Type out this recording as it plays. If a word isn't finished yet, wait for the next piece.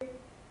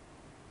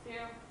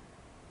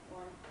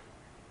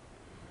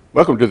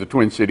Welcome to the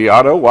Twin City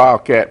Auto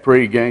Wildcat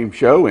pregame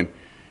show, and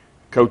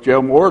Coach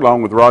Elmore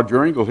along with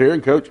Roger Ingalls here.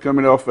 And Coach,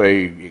 coming off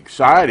a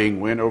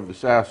exciting win over the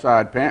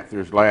Southside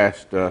Panthers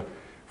last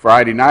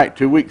Friday night,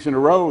 2 weeks in a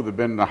row. They've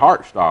been the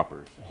heart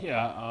stoppers.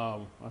 Yeah,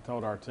 I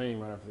told our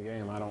team right after the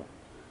game,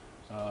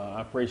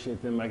 I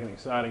appreciate them making it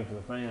exciting for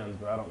the fans,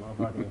 but I don't know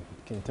if I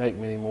can take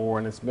many more.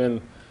 And it's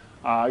been,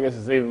 I guess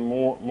it's even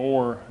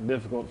more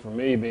difficult for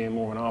me being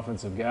more of an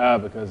offensive guy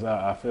because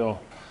I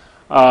feel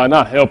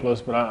not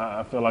helpless, but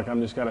I feel like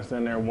I'm just kind of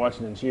standing there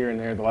watching and cheering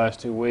there the last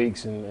 2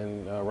 weeks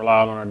and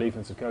relying on our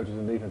defensive coaches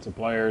and defensive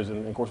players.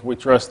 And, of course, we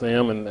trust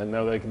them and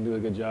know they can do a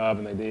good job,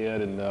 and they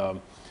did.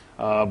 And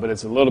but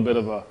it's a little bit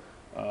of a,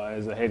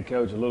 as a head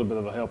coach, a little bit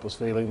of a helpless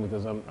feeling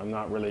because I'm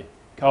not really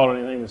calling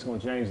anything that's going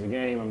to change the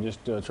game. I'm just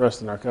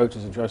trusting our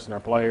coaches and trusting our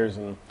players.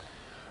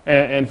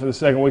 And for the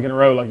second week in a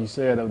row, like you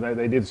said,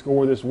 they did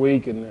score this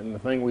week, and the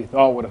thing we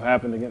thought would have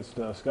happened against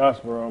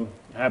Scottsboro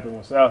happened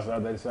with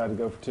Southside. They decided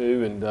to go for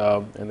two,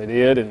 and they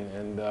did,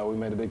 and we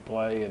made a big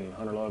play, and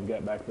Hunter Love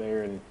got back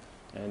there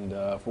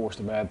and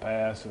forced a bad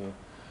pass,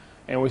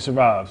 and we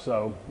survived.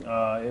 So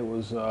it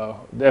was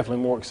definitely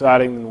more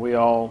exciting than we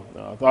all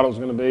thought it was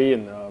going to be,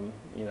 and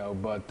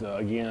but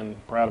again,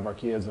 proud of our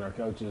kids and our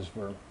coaches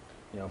for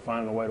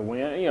finding a way to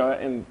win.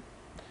 And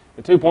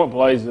the 2-point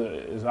plays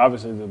is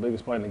obviously the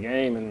biggest play in the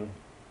game, and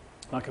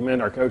I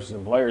commend our coaches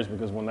and players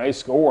because when they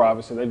score,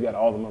 obviously they've got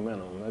all the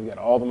momentum. They've got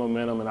all the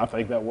momentum, and I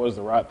think that was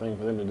the right thing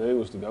for them to do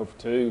was to go for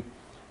two,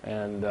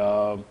 and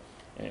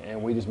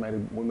we just made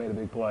a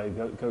big play.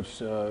 Coach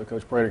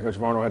Prater and Coach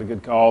Varno had a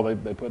good call.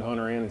 They put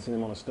Hunter in and sent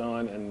him on a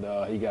stunt, and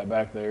he got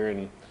back there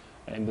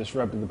and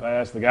disrupted the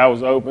pass. The guy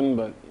was open,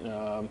 but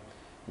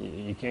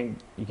you can't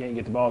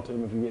get the ball to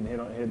him if you're getting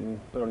hit and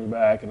put on your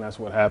back, and that's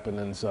what happened.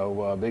 And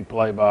so big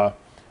play by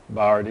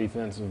our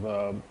defensive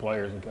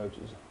players and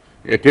coaches.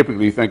 Yeah,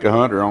 typically you think of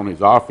Hunter on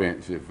his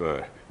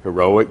offensive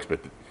heroics, but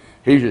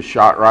he just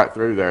shot right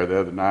through there the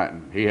other night,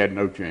 and he had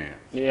no chance.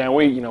 Yeah, and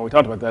we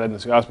talked about that in the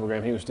Scottsboro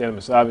game. He was standing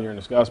beside me during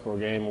the Scottsboro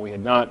game, and we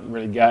had not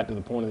really got to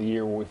the point of the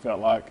year where we felt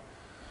like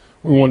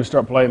we wanted to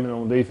start playing him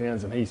on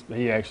defense. And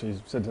he actually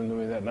said something to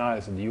me that night. I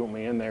said, "Do you want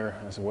me in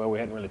there?" I said, "Well, we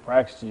hadn't really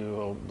practiced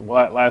you.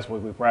 Well, last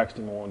week we practiced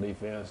him more on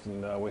defense,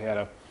 and we had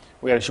a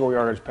short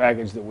yardage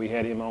package that we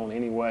had him on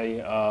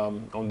anyway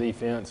on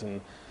defense,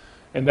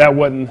 and that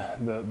wasn't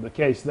the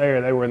case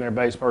there. They were in their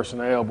base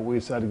personnel, but we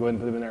decided to go ahead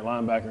and put him in there at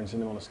linebacker and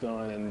send him on a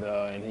stunt,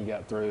 and he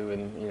got through.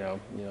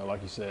 And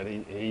like you said,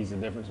 he's a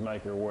difference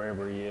maker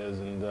wherever he is,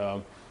 and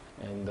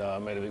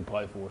made a big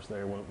play for us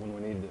there when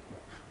we needed it.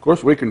 Of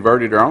course, we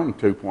converted our own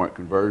 2-point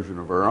conversion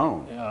of our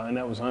own. Yeah, and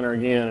that was Hunter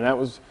again, and that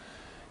was.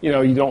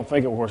 You don't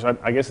think, of course,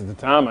 I guess at the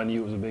time I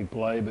knew it was a big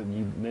play, but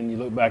then you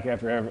look back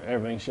after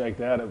everything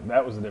shaked out,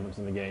 that was the difference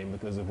in the game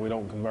because if we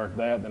don't convert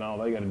that, then all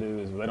they got to do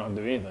is they don't have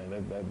to do anything.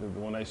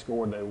 When they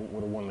scored, they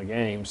would have won the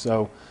game.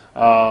 So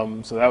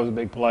so that was a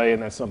big play,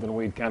 and that's something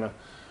we'd kind of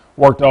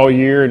worked all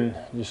year and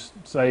just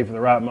saved for the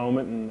right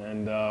moment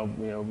and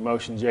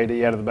motion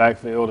JD out of the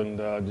backfield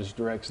and just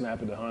direct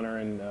snap it to Hunter.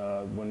 And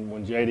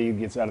when JD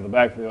gets out of the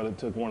backfield, it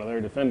took one of their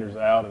defenders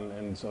out,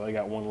 and so they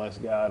got one less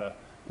guy to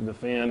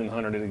defend, and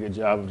Hunter did a good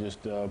job of just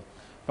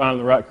finding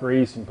the right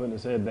crease and putting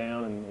his head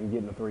down and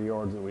getting the 3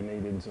 yards that we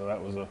needed. So that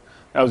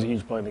was a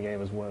huge play in the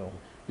game as well.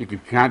 You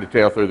could kind of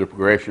tell through the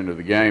progression of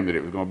the game that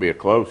it was going to be a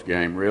close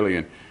game, really.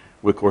 And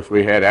of course,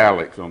 we had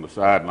Alex on the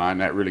sideline.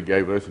 That really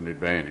gave us an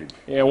advantage.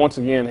 Yeah, once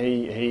again,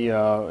 he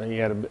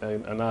had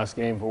a nice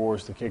game for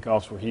us. The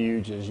kickoffs were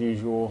huge as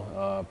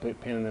usual,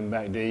 pinning them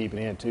back deep, and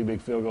he had 2 big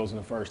field goals in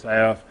the first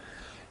half.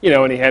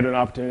 And he had an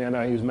opportunity. I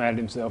know he was mad at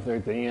himself there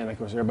at the end. Of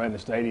course, everybody in the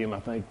stadium, I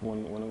think,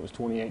 when it was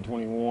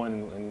 28-21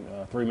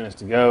 and 3 minutes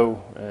to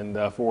go and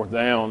 4th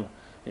down,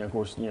 of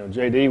course,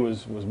 JD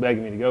was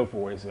begging me to go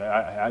for it. He said,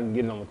 I can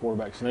get it on the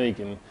quarterback sneak.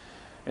 And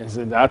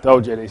said, I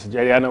told JD,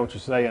 JD, I know what you're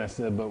saying. I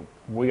said, but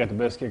we got the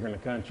best kicker in the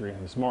country.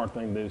 And the smart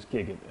thing to do is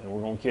kick it. And we're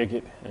going to kick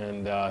it,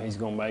 and he's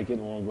going to make it,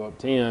 and we're going to go up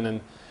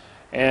 10.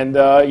 And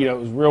it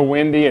was real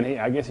windy, and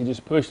I guess he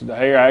just pushed it to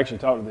hair. I actually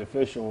talked to the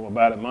official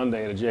about it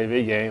Monday at a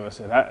JV game. I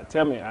said,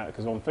 tell me,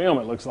 because on film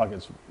it looks like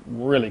it's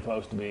really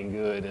close to being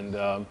good. And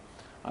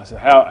I said,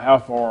 how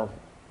far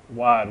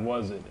wide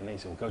was it? And he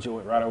said, well, Coach, it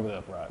went right over the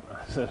upright.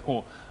 I said,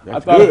 well,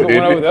 That's I thought good, if it went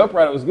isn't over the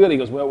upright, it was good. He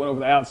goes, well, it went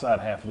over the outside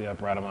half of the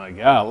upright. I'm like,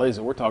 golly,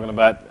 so we're talking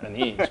about an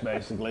inch,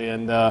 basically.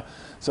 And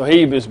so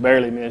he just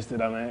barely missed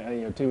it. I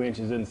mean, 2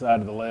 inches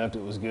inside to the left,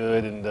 it was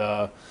good.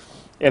 And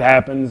it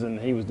happens, and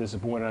he was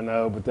disappointed, I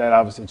know, but that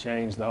obviously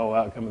changed the whole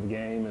outcome of the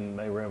game, and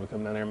they were able to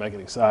come down there and make it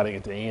exciting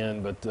at the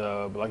end.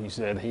 But like you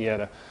said, he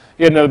had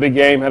another big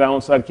game, had an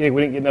onside kick.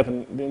 We didn't get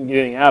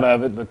anything out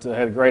of it, but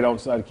had a great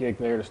onside kick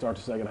there to start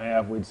the second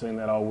half. We'd seen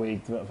that all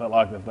week. Felt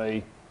like if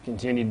they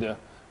continued to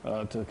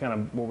kind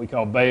of what we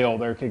call bail,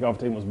 their kickoff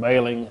team was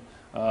bailing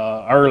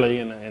early,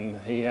 and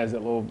he has that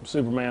little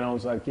Superman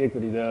onside kick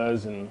that he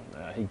does, and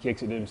he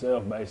kicks it to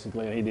himself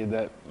basically, and he did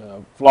that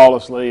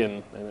flawlessly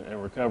and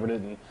recovered it.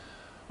 And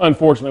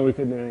unfortunately, we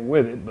couldn't do anything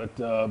with it,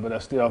 but I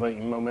still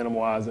think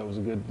momentum-wise, that was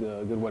a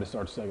good way to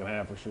start the second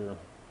half for sure.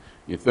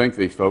 you think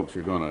these folks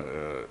are going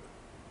to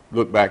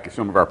look back at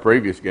some of our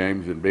previous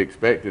games and be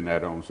expecting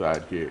that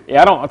onside kick.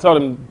 Yeah, I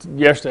told him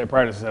yesterday at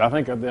practice, I said, I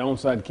think the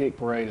onside kick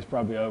parade is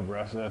probably over.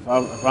 I said,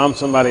 if I'm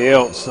somebody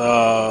else,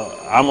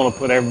 I'm going to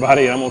put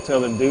everybody, I'm going to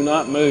tell them, do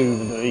not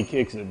move until he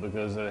kicks it,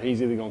 because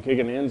he's either going to kick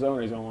it in the end zone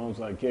or he's going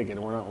to onside kick it,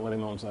 and we're not going to let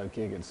him onside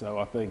kick it. So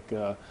I think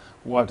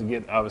we'll have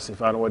to obviously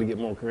find a way to get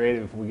more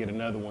creative if we get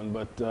another one.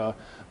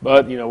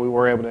 But we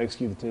were able to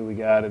execute the two we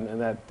got, and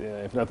that,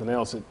 if nothing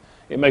else,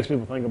 it makes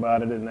people think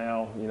about it, and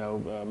now,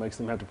 makes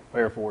them have to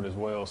prepare for it as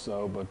well.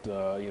 So, but,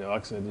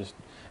 like I said,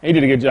 he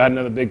did a good job. Had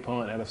another big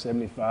punt, had a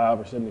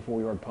 75 or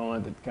 74-yard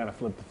punt that kind of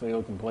flipped the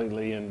field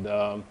completely. And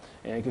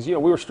because, we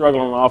were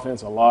struggling on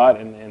offense a lot,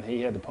 and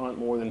he had to punt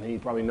more than he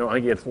probably know. I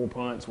think he had 4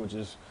 punts, which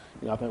is,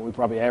 I think we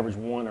probably averaged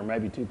 1 or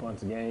maybe 2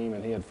 punts a game,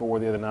 and he had 4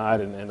 the other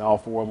night, and all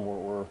 4 of them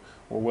were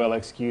well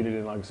executed.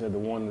 And like I said, the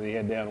one that he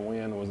had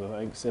downwind was, I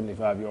think,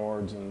 75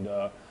 yards and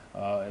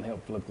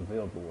helped flip the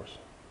field for us.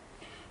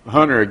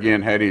 Hunter,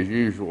 again, had his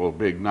usual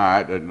big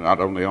night,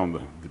 not only on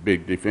the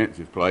big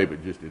defensive play,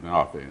 but just in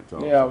offense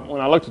also. Yeah, when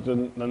I looked at the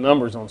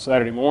numbers on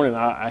Saturday morning,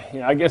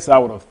 I guess I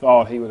would have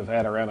thought he would have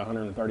had around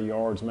 130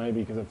 yards maybe,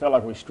 because it felt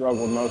like we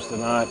struggled most of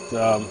the night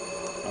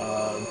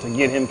to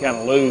get him kind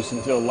of loose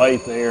until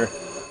late there.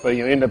 But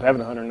ended up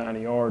having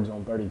 190 yards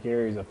on 30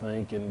 carries, I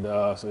think, and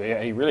so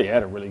yeah, he really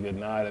had a really good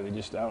night. I mean,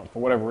 just for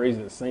whatever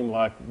reason, it seemed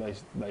like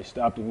they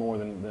stopped him more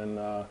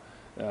than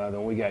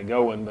we got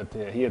going. But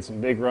he had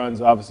some big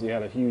runs. Obviously, he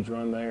had a huge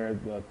run there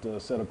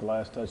that set up the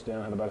last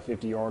touchdown. Had about a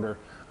 50-yarder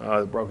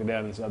that broke it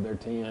down inside their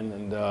 10,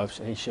 and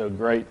he showed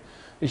great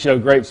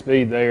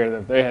speed there.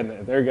 If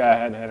their guy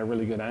hadn't had a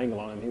really good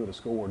angle on him, he would have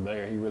scored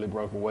there. He really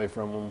broke away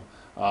from them.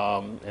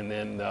 And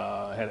then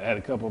had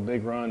a couple of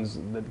big runs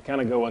that kind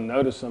of go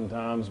unnoticed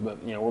sometimes,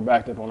 but we're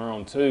backed up on our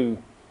own 2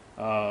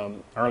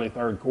 early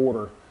third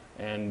quarter,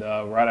 and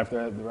right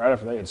after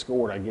they had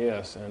scored, I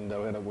guess, and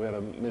we had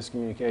a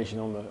miscommunication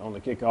on the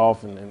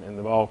kickoff, and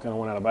the ball kind of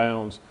went out of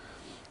bounds.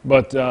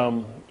 But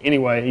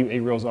anyway, he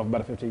reels off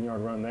about a 15-yard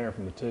run there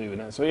from the 2,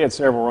 and so he had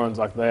several runs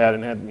like that,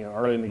 and had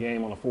early in the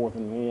game on a 4th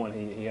and 1,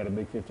 he had a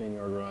big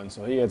 15-yard run.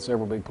 So he had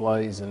several big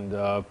plays, and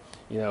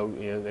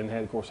and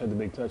of course had the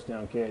big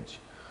touchdown catch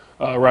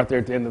right there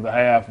at the end of the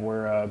half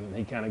where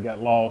he kind of got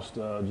lost.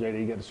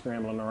 JD got to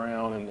scrambling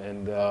around,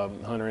 and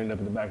Hunter ended up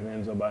in the back of the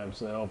end zone by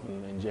himself,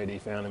 and JD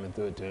found him and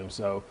threw it to him.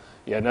 So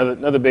yeah,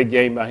 another big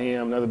game by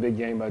him, another big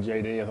game by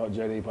JD. I thought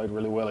JD played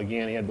really well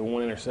again. He had the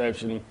 1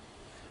 interception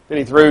that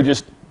he threw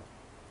just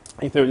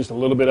a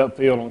little bit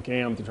upfield on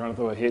Cam, trying to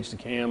throw a hitch to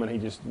Cam, and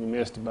he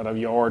missed about a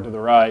yard to the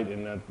right,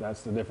 and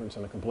that's the difference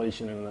in a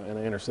completion and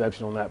an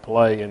interception on that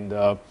play. And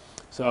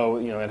so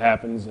it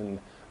happens, and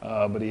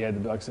but he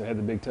had, like I said, had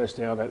the big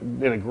touchdown.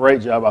 Did a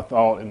great job, I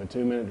thought, in the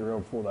 2-minute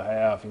drill before the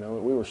half.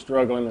 We were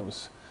struggling. It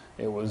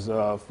was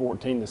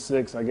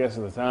 14-6, I guess,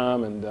 at the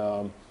time,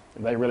 and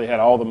they really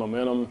had all the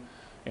momentum.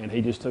 And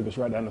he just took us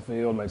right down the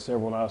field, made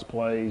several nice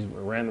plays,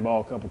 ran the ball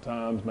a couple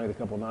times, made a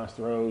couple nice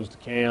throws to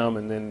Cam,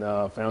 and then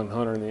found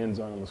Hunter in the end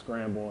zone on the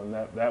scramble. And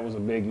that was a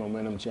big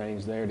momentum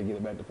change there to get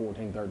it back to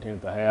 14-13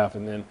 at the half.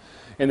 And then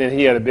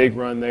he had a big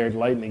run there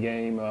late in the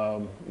game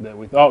that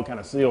we thought kind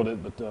of sealed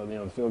it, but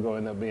the field goal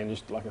ended up being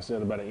just, like I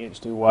said, about an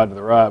inch too wide to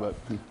the right.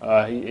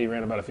 But he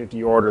ran about a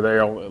 50-yarder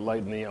there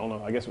late in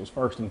I guess it was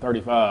 1st and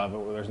 35.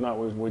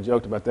 But we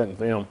joked about that in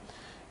film.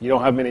 You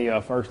don't have many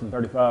 1st and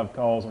 35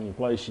 calls on your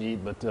play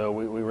sheet, but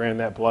we ran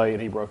that play, and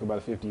he broke about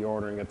a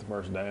 50-yarder and got the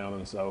first down.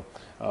 And so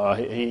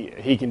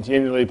he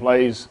continually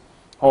plays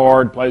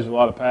hard, plays with a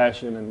lot of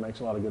passion, and makes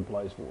a lot of good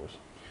plays for us.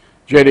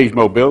 JD's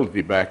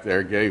mobility back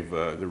there gave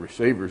the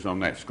receivers on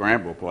that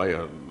scramble play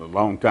a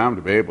long time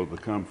to be able to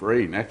come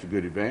free, and that's a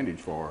good advantage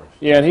for us.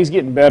 Yeah, and he's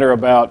getting better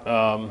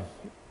about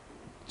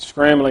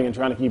scrambling and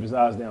trying to keep his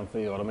eyes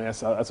downfield. I mean,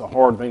 that's a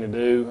hard thing to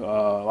do.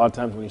 A lot of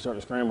times when you start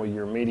to scramble,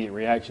 your immediate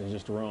reaction is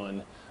just to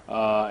run.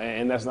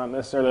 And that's not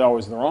necessarily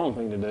always the wrong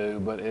thing to do,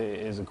 but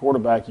as a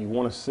quarterback, you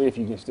want to see if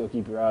you can still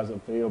keep your eyes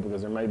upfield,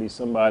 because there may be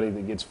somebody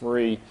that gets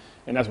free,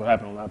 and that's what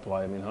happened on that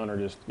play. I mean, Hunter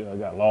just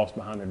got lost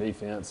behind their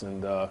defense,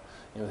 and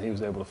he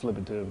was able to flip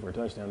it to him for a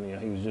touchdown.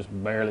 He was just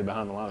barely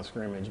behind the line of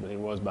scrimmage, but he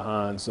was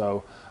behind.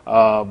 So,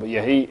 but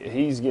yeah,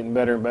 he's getting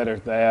better and better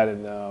at that,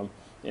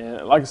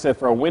 and like I said,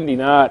 for a windy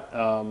night,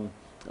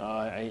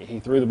 he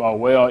threw the ball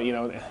well.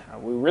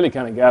 We really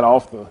kind of got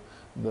off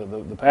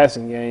the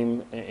passing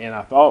game, and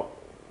I thought,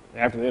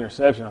 after the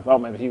interception, I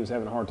thought maybe he was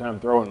having a hard time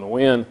throwing in the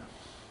wind.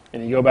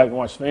 And you go back and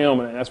watch film,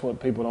 and that's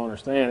what people don't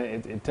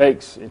understand. It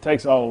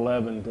takes all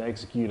 11 to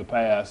execute a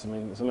pass. I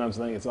mean, sometimes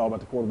I think it's all about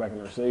the quarterback and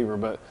the receiver,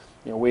 but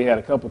we had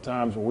a couple of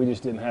times where we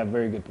just didn't have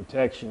very good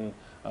protection.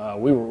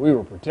 We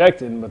were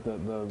protected, but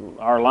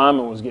our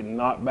lineman was getting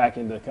knocked back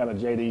into kind of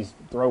JD's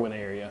throwing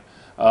area,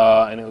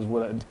 and it was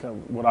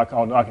what I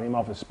call knocking him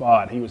off his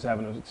spot. He was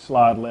having to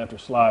slide left or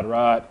slide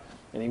right,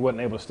 and he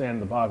wasn't able to stand in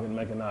the pocket and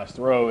make a nice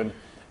throw.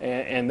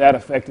 And that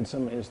affected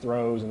some of his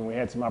throws, and we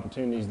had some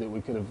opportunities that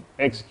we could have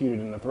executed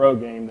in the throw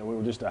game that we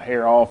were just a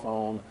hair off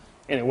on,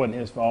 and it wasn't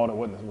his fault, it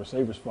wasn't the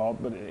receiver's fault,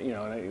 but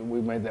we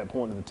made that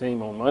point to the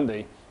team on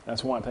Monday.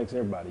 That's why it takes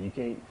everybody.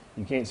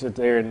 You can't sit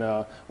there and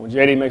when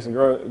JD makes a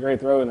great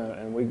throw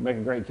and we make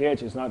a great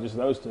catch, it's not just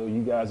those two.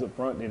 You guys up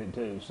front did it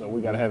too. So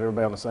we got to have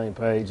everybody on the same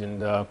page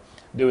and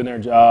doing their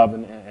job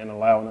and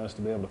allowing us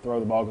to be able to throw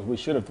the ball, because we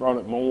should have thrown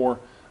it more.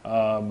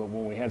 But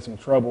when we had some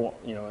trouble,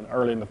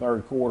 early in the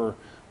third quarter,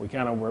 we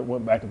kind of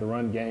went back to the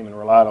run game and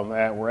relied on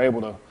that. We're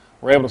able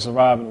to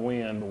survive and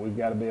win, but we've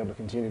got to be able to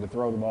continue to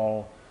throw the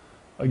ball.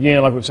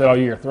 Again, like we've said all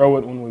year, throw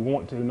it when we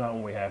want to, not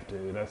when we have to.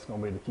 That's going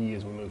to be the key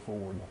as we move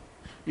forward.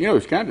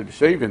 It's kind of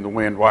deceiving the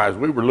wind-wise.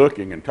 We were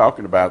looking and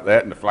talking about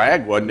that, and the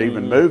flag wasn't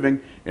even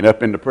moving. And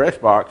up in the press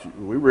box,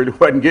 we really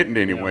wasn't getting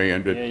any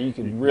wind. Yeah, you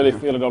could really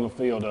feel it on the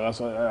field.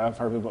 I've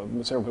heard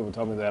several people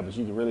tell me that, but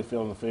you could really feel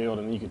it on the field,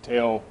 and you could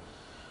tell,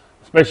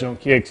 especially on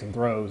kicks and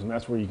throws, and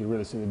that's where you could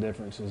really see the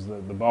difference. Is the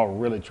ball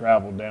really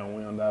traveled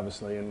downwind,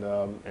 obviously, and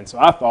so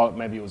I thought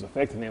maybe it was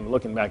affecting him.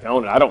 Looking back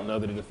on it, I don't know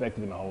that it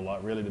affected him a whole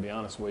lot, really, to be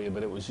honest with you.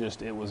 But it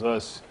was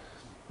us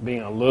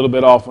being a little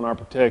bit off on our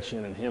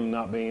protection and him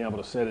not being able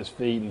to set his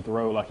feet and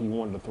throw like he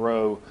wanted to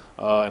throw,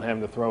 and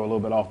having to throw a little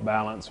bit off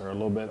balance or a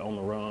little bit on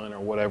the run or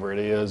whatever it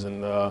is.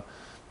 And so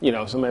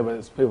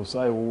people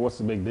say, well, what's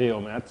the big deal,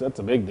 man? That's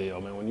a big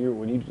deal, man.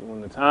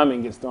 When the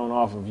timing gets thrown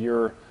off of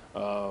your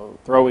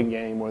throwing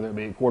game, whether it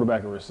be a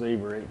quarterback or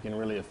receiver, it can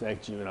really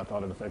affect you, and I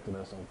thought it affected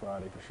us on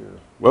Friday for sure.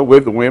 Well,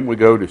 with the win, we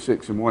go to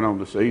 6-1 on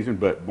the season,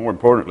 but more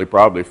importantly,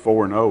 probably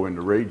 4-0 in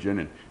the region,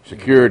 and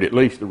secured at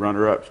least the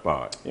runner-up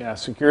spot. Yeah,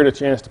 secured a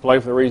chance to play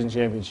for the region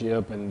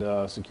championship,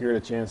 and secured a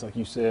chance, like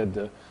you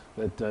said,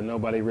 that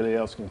nobody really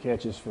else can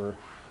catch us for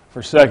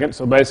second.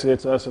 So basically,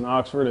 it's us and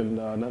Oxford, and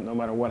no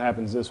matter what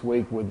happens this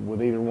week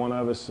with either one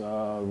of us,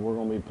 we're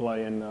going to be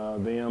playing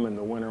them, and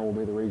the winner will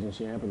be the region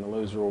champ, and the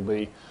loser will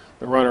be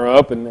the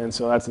runner-up, and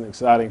so that's an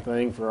exciting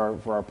thing for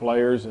our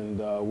players, and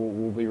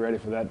we'll be ready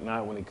for that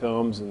night when it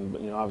comes. And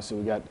obviously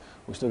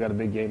we still got a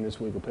big game this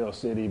week with Pell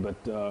City,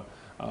 but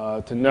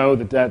to know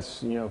that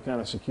that's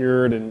kind of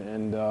secured,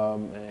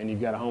 and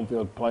you've got a home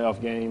field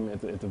playoff game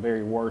at the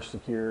very worst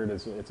secured,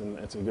 it's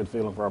a good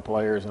feeling for our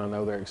players, and I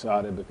know they're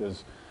excited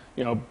because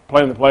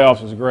playing the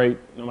playoffs is great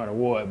no matter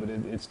what, but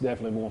it's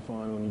definitely more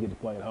fun when you get to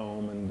play at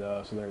home, and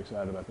so they're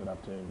excited about that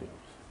opportunity.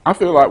 I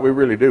feel like we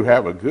really do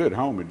have a good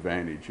home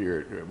advantage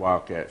here at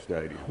Wildcat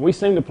Stadium. We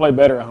seem to play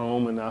better at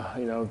home, and I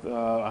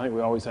think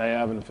we always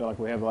have, and I feel like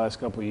we have the last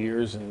couple of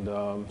years, and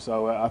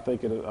so I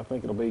think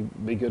it'll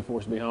be good for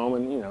us to be home,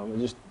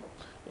 and just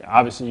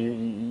obviously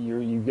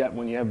you've got,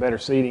 when you have better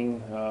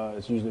seating,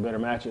 it's usually better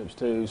matchups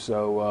too.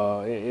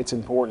 So it's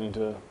important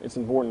to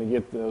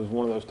get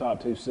one of those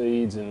top two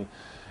seeds, and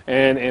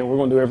we're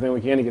going to do everything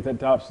we can to get that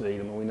top seed.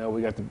 I mean, we know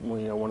we got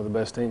one of the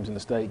best teams in the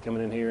state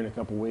coming in here in a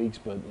couple of weeks,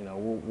 but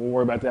we'll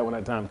worry about that when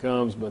that time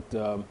comes. But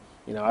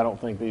I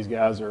don't think these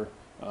guys are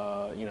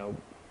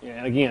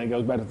and again, it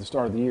goes back to the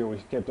start of the year. We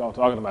kept all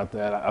talking about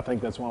that. I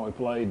think that's why we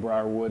played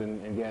Briarwood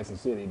and Gadsden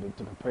City,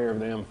 to prepare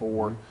them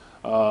for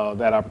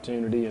that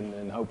opportunity,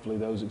 and hopefully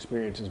those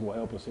experiences will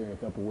help us here in a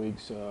couple of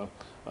weeks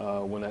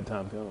when that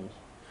time comes.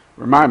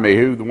 Remind me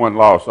who the one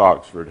loss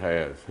Oxford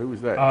has. Who was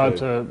that?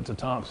 To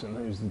Thompson,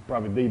 who's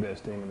probably the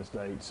best team in the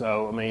state.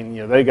 So, I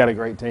mean, they got a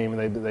great team,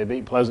 and they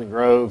beat Pleasant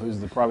Grove,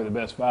 who's probably the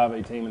best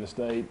 5A team in the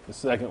state, the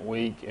second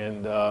week,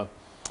 and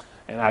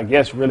I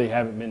guess really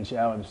haven't been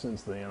challenged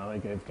since then. I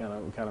think they've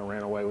kind of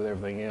ran away with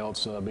everything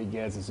else. Beat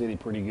Gadsden City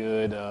pretty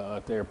good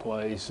at their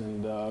place,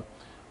 and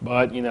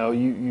but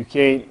you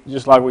can't,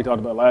 just like we talked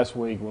about last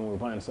week when we were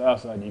playing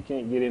Southside, you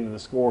can't get into the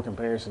score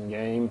comparison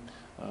game.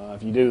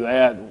 If you do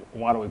that,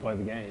 why do we play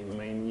the game? I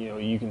mean,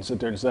 you can sit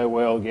there and say,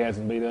 well,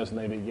 Gadsden beat us and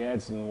they beat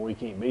Gadsden, we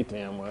can't beat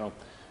them. Well,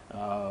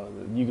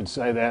 you could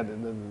say that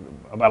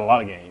about a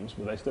lot of games,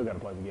 but they still got to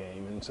play the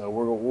game, and so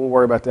we'll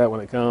worry about that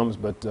when it comes.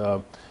 But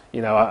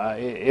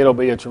it'll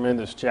be a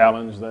tremendous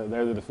challenge.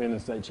 They're the defending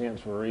state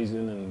champs for a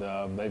reason,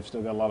 and they've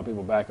still got a lot of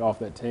people back off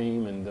that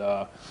team, and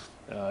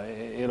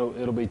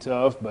it'll be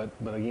tough. But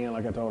again,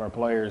 like I told our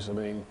players, I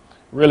mean,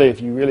 really,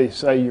 if you really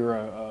say you're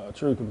a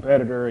true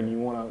competitor and you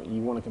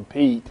want to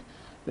compete,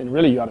 then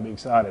really you ought to be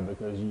excited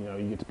because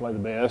you get to play the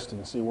best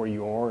and see where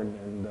you are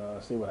and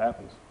see what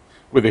happens.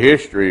 With the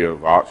history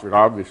of Oxford,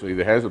 obviously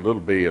there has a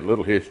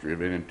little history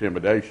of an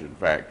intimidation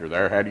factor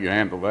there. How do you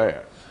handle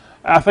that?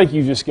 I think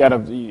you just got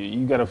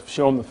to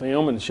show them the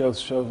film and show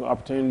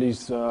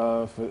opportunities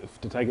to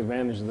take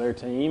advantage of their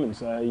team and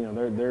say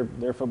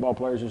they're football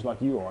players just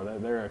like you are.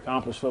 They're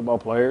accomplished football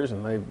players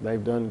and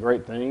they've done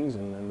great things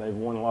and they've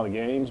won a lot of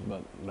games,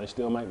 but they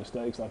still make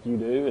mistakes like you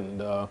do,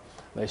 and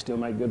they still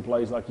make good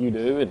plays like you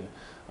do. And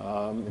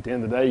at the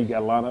end of the day, you got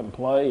to line up and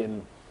play,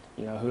 and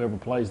whoever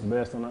plays the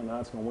best on that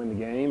night's going to win the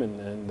game.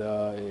 And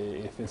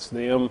if it's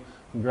them,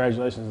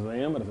 congratulations to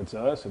them. But if it's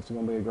us, it's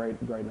going to be a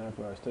great night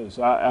for us too.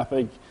 So I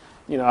think.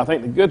 I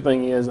think the good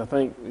thing is,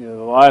 the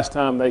last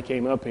time they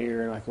came up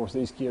here, and of course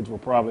these kids were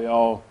probably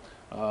all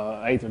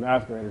 8th or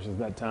 9th graders at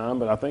that time,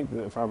 but I think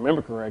that if I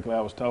remember correctly, I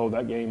was told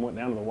that game went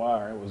down to the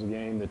wire. It was a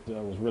game that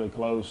was really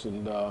close,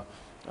 and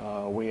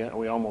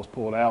we almost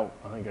pulled out.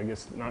 I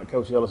guess not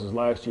Coach Ellis's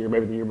last year,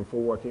 maybe the year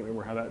before. I can't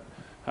remember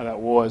how that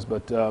was,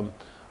 but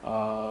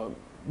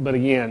but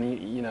again,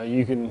 you know,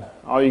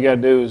 all you got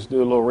to do is do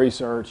a little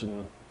research,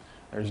 and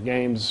there's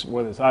games,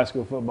 whether it's high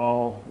school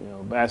football, you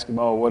know,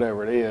 basketball,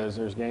 whatever it is,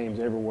 there's games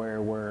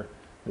everywhere where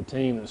the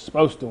team that's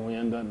supposed to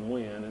win doesn't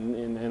win.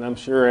 And I'm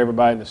sure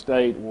everybody in the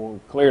state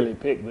will clearly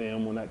pick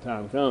them when that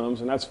time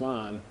comes, and that's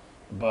fine.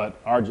 But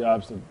our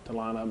job is to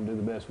line up and do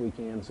the best we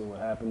can, see what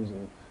happens,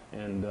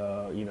 and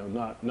you know,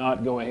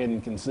 not go ahead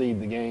and concede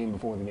the game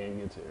before the game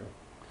gets here.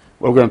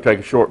 We're going to take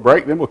a short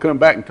break, then we'll come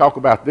back and talk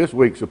about this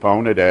week's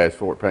opponent as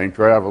Fort Payne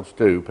travels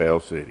to Pell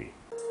City.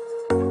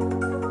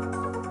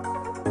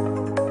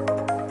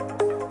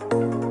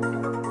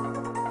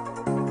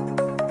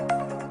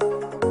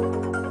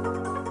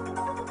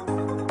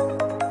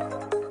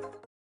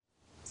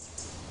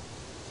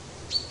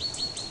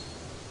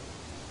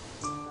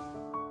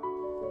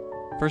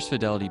 First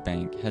Fidelity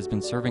Bank has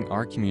been serving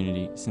our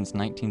community since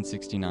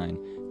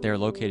 1969. They are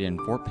located in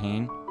Fort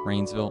Payne,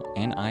 Rainsville,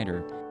 and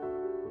Ider.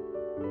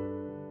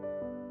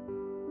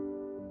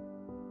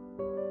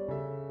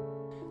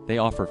 They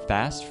offer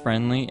fast,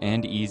 friendly,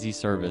 and easy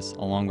service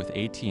along with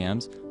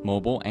ATMs,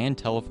 mobile, and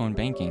telephone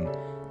banking.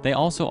 They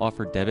also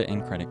offer debit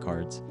and credit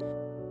cards.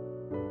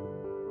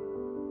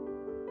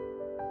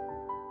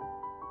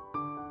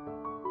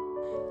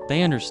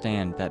 They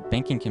understand that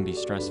banking can be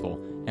stressful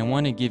and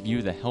want to give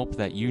you the help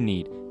that you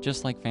need,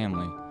 just like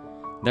family.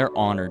 They're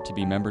honored to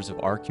be members of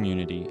our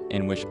community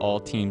and wish all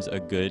teams a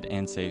good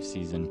and safe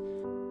season.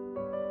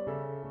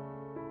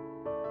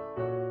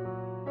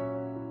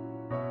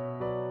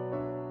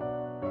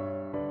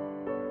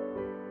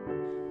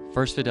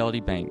 First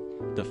Fidelity Bank,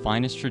 the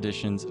finest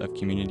traditions of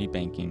community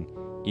banking,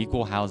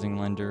 equal housing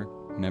lender,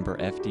 member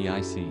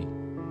FDIC.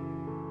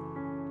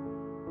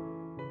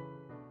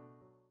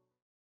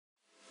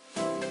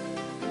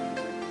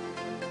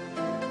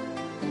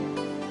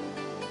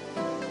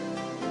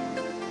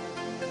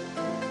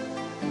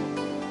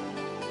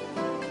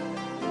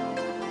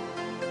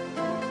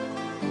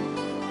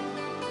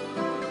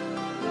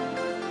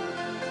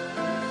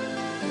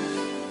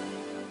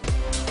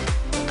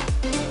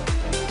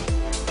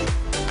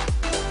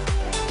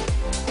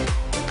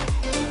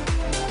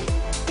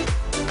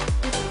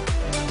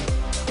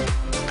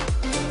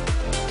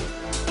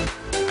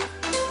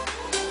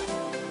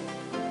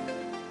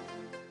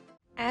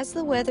 As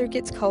the weather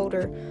gets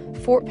colder,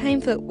 Fort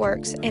Payne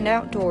Footworks and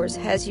Outdoors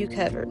has you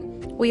covered.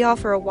 We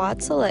offer a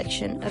wide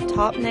selection of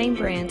top name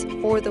brands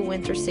for the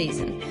winter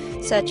season,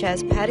 such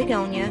as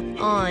Patagonia,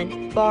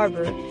 On,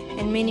 Barber,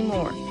 and many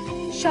more.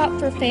 Shop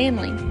for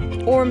family,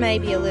 or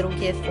maybe a little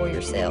gift for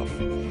yourself.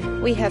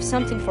 We have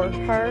something for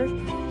her,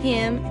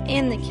 him,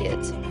 and the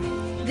kids.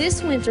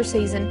 This winter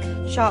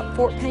season, shop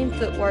Fort Payne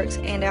Footworks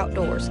and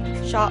Outdoors.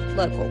 Shop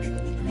local.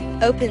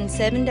 Open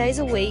 7 days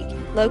a week,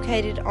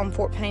 located on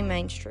Fort Payne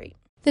Main Street.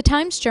 The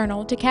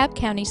Times-Journal, DeKalb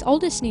County's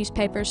oldest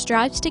newspaper,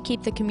 strives to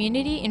keep the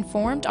community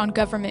informed on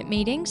government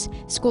meetings,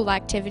 school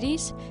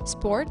activities,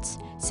 sports,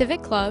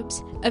 civic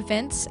clubs,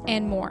 events,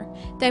 and more.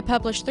 They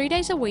publish 3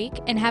 days a week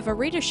and have a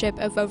readership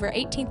of over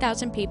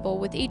 18,000 people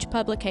with each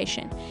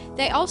publication.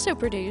 They also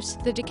produce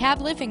the DeKalb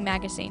Living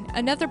magazine,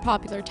 another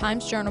popular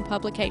Times-Journal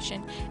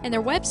publication, and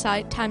their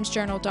website,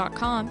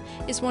 timesjournal.com,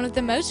 is one of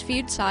the most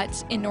viewed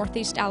sites in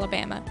Northeast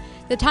Alabama.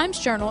 The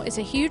Times-Journal is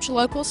a huge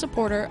local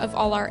supporter of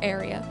all our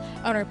area.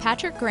 Owner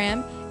Patrick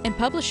Graham and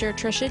publisher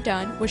Tricia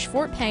Dunn wish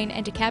Fort Payne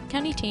and DeKalb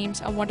County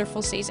teams a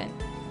wonderful season.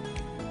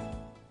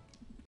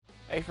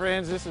 Hey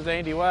friends, this is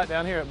Andy White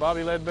down here at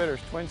Bobby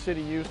Ledbetter's Twin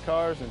City Used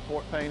Cars in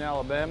Fort Payne,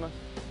 Alabama.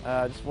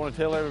 I just want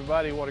to tell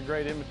everybody what a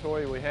great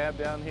inventory we have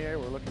down here.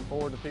 We're looking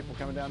forward to people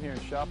coming down here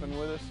and shopping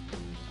with us.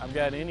 I've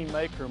got any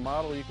make or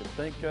model you could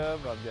think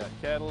of. I've got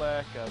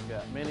Cadillac, I've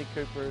got Mini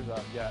Coopers,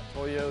 I've got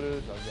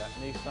Toyotas, I've got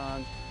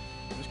Nissans.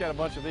 I've just got a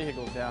bunch of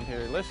vehicles down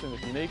here. Listen,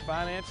 if you need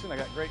financing, I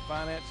got great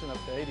financing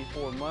up to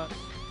 84 months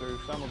through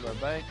some of our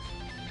banks.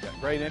 Got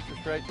great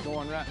interest rates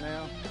going right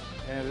now.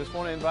 And I just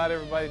want to invite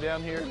everybody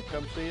down here to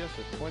come see us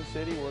at Twin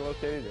City. We're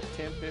located at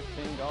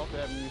 1015 Gulf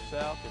Avenue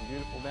South in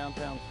beautiful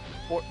downtown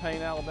Fort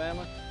Payne,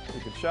 Alabama. You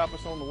can shop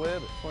us on the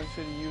web at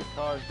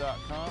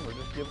twincityusedcars.com or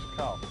just give us a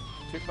call,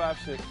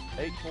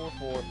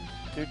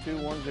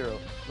 256-844-2210.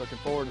 Looking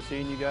forward to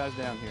seeing you guys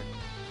down here.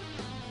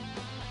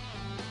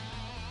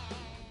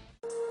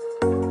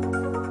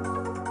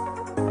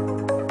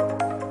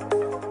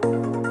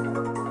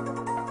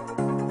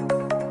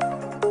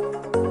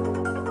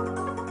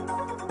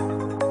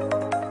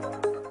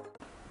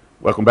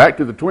 Welcome back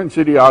to the Twin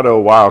City Auto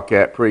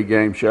Wildcat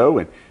pregame show.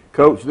 And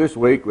Coach, this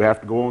week we have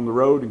to go on the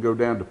road and go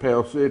down to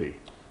Pell City.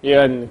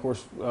 Yeah, and of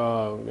course,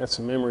 got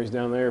some memories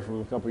down there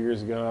from a couple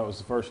years ago. That was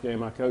the first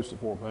game I coached at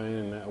Fort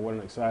Payne, and what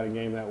an exciting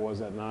game that was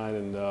that night.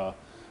 And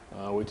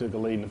we took a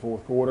lead in the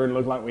fourth quarter, and it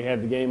looked like we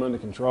had the game under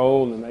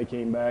control. And then they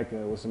came back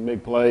with some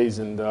big plays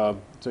and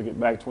took it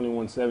back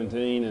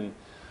 21-17.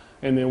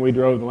 And then we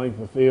drove the length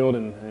of the field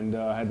and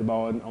had the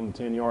ball on the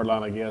 10-yard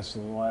line, I guess,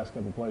 in the last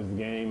couple of plays of the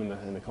game,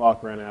 and the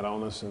clock ran out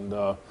on us. And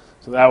so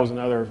that was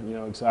another,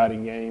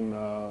 exciting game,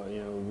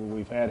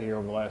 we've had here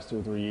over the last 2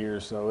 or 3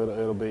 years. So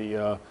it'll be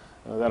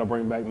that'll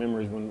bring back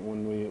memories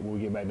when we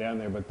get back down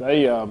there. But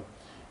they,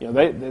 you know,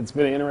 it's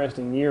been an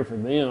interesting year for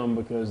them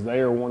because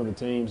they are one of the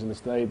teams in the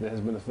state that has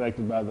been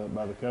affected by the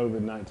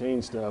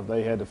COVID-19 stuff.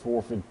 They had to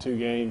forfeit 2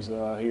 games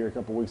here a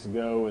couple weeks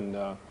ago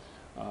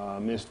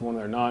and missed one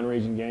of their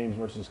non-region games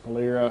versus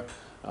Calera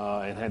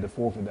and had to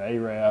forfeit to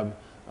Arab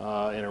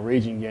in a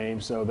region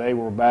game. So they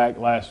were back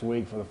last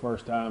week for the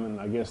first time in,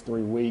 I guess,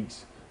 3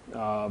 weeks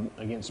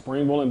against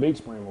Springville and beat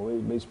Springville. We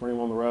beat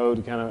Springville on the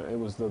road. It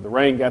was the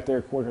rain got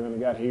there quicker than it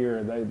got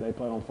here. They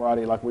played on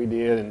Friday like we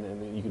did,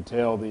 and you could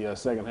tell the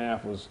second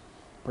half was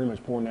pretty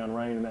much pouring down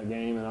rain in that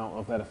game. And I don't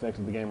know if that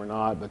affected the game or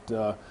not, but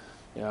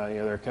you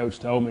know, their coach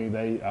told me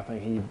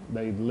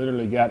they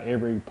literally got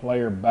every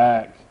player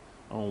back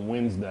on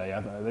Wednesday.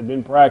 They'd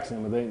been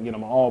practicing, but they didn't get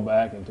them all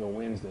back until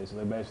Wednesday. So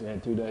they basically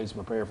had 2 days to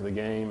prepare for the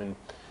game,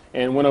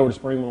 and went over to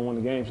Springville and won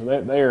the game. So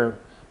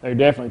they're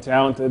definitely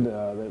talented.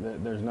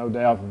 There's no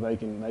doubt that they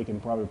can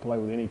probably play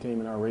with any team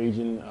in our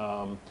region.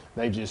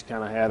 They just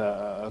kind of had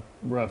a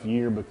rough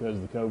year because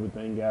the COVID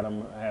thing got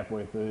them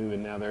halfway through,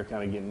 and now they're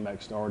kind of getting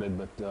back started.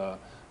 But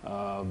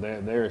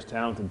they're as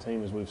talented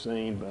team as we've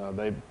seen.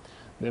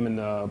 Them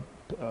and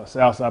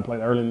Southside played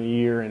early in the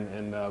year,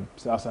 and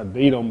Southside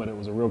beat them, but it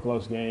was a real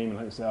close game. And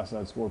I think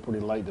Southside scored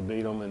pretty late to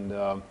beat them, and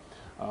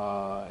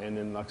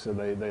then, like I said,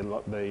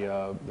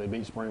 they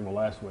beat Springville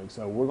last week.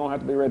 So we're going to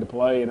have to be ready to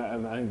play. And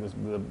I think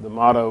the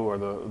motto or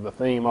the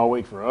theme all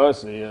week for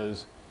us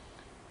is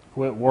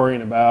quit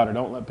worrying about, or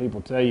don't let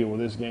people tell you, well,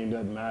 this game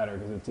doesn't matter,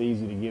 because it's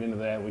easy to get into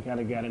that. We kind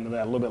of got into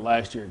that a little bit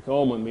last year at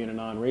Coleman, being a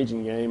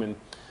non-region game, and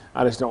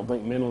I just don't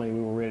think mentally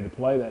we were ready to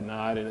play that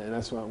night, and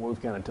that's what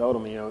we've kind of told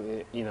them.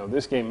 You know,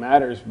 this game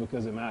matters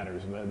because it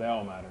matters. They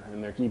all matter,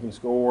 and they're keeping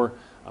score.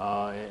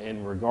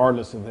 And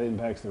regardless if it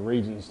impacts the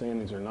region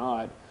standings or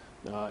not,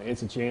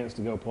 it's a chance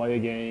to go play a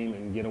game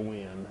and get a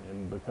win.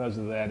 And because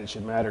of that, it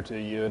should matter to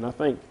you. And I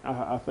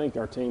think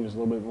our team is a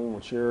little bit more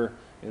mature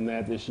in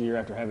that this year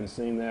after having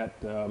seen that.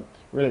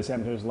 Really, it's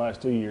happened to us the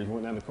last 2 years. We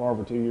went down to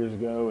Carver 2 years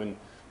ago, and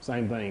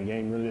same thing.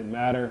 Game really didn't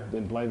matter.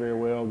 Didn't play very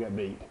well. Got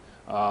beat.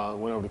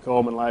 Went over to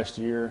Coleman last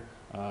year.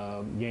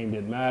 Game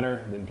didn't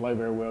matter. Didn't play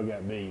very well.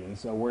 Got beat. And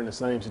so we're in the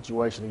same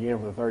situation again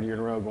for the 3rd year in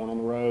a row, going on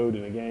the road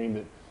in a game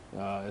that,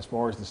 as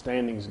far as the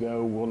standings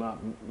go, will not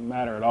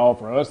matter at all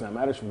for us. Now, it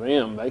matters for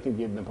them. They could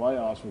get in the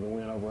playoffs with a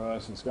win over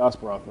us in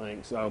Scottsboro, I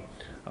think. So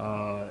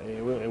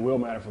it will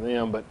matter for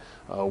them. But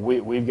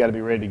we've got to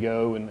be ready to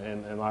go.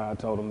 And like I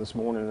told them this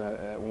morning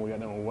when we got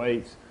done with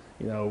weights,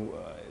 you know,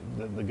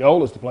 the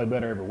goal is to play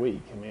better every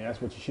week. I mean,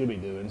 that's what you should be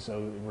doing.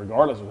 So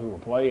regardless of who we're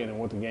playing and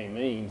what the game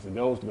means, the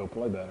goal is to go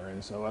play better.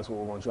 And so that's what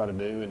we're going to try to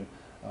do.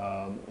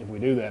 And if we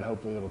do that,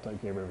 hopefully it'll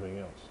take care of everything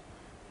else.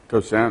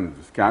 Coach,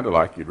 sounds kind of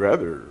like you'd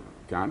rather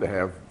kind of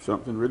have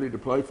something really to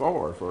play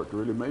for it to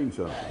really mean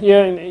something.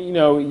 Yeah, and you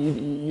know,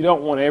 you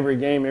don't want every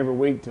game every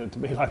week to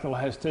be like the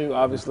last 2,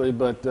 obviously,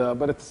 but at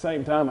the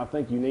same time, I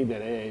think you need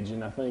that edge.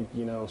 And I think,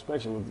 you know,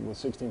 especially with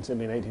 16,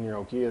 17,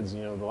 18-year-old kids,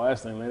 you know, the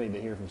last thing they need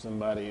to hear from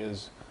somebody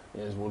is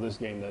well, this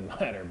game doesn't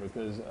matter,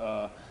 because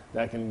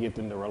that can get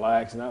them to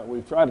relax. And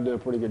we've tried to do a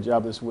pretty good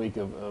job this week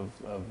of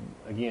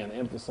again,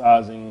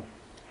 emphasizing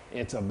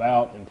it's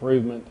about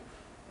improvement,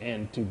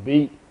 and to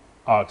beat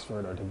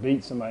Oxford or to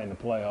beat somebody in the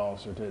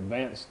playoffs or to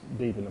advance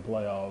deep in the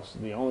playoffs,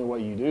 the only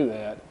way you do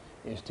that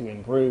is to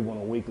improve on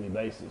a weekly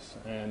basis.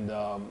 And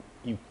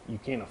you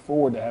can't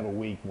afford to have a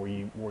week where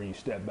you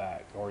step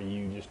back or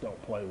you just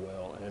don't play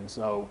well. And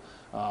so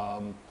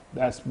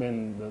that's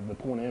been the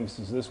point of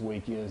emphasis this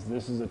week, is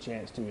this is a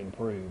chance to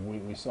improve.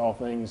 We saw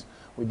things,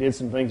 we did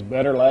some things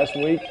better last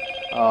week.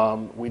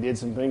 We did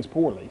some things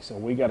poorly. So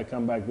we got to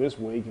come back this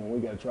week and we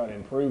got to try to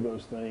improve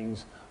those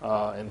things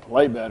and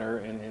play better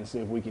and see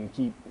if we can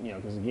keep, you know,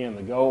 because again,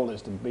 the goal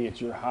is to be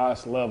at your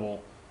highest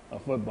level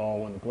of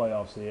football when the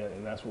playoffs hit,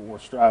 and that's what we're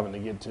striving to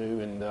get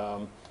to.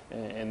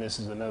 And this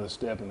is another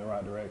step in the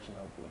right direction,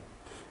 hopefully.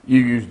 You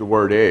used the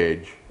word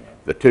edge.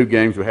 The 2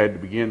 games we had to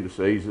begin the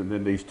season,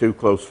 then these 2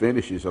 close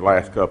finishes the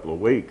last couple of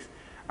weeks,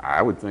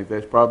 I would think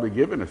that's probably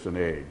given us an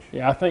edge.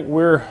 Yeah, I think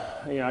we're,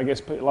 you know, I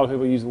guess a lot of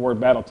people use the word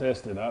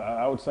battle-tested.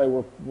 I would say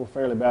we're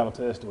fairly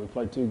battle-tested. We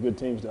played 2 good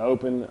teams to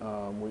open.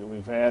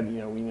 We've had, you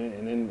know,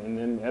 and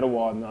then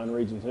Etowah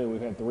non-region too.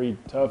 We've had 3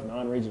 tough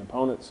non-region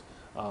opponents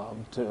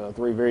to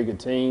 3 very good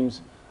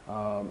teams.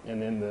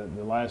 And then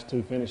the last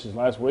 2 finishes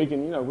last week,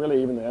 and, you know,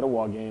 really even the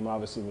Etowah game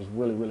obviously was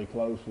really, really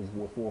close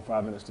with 4 or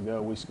 5 minutes to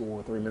go. We scored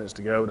with 3 minutes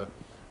to go to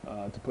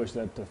push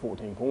that to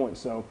 14 points.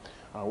 So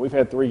we've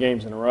had 3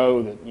 games in a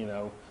row that, you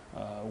know,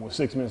 with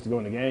 6 minutes to go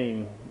in the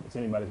game, it's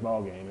anybody's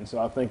ball game. And so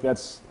I think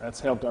that's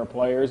helped our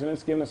players, and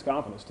it's given us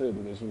confidence too,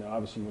 because, you know,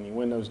 obviously when you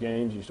win those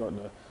games, you start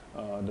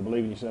to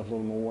believe in yourself a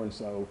little more. And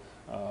so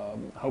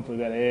hopefully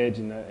that edge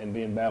and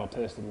being battle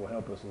tested will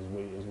help us as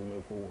we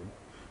move forward.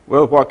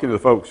 Well, what can the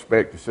folks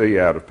expect to see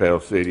out of Pell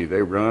City?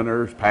 They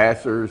runners,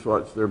 passers.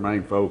 What's their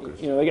main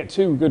focus? You know, they got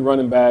two good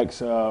running backs.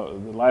 The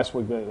last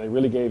week they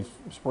really gave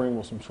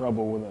Springville some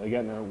trouble when they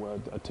got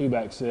in a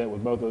two-back set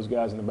with both those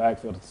guys in the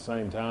backfield at the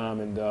same time,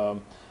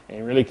 and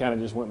really kind of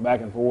just went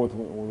back and forth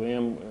with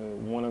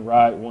them, one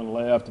right, one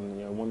left,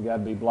 and one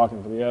guy'd be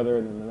blocking for the other,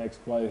 and then the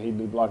next play he'd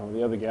be blocking for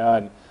the other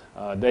guy.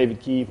 And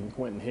David Keith and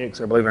Quentin Hicks,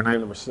 I believe, are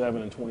named number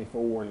 7 and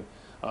 24, and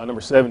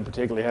number 7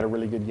 particularly had a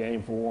really good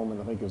game for him,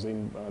 and I think it was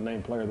even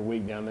named Player of the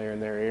Week down there in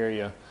their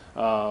area.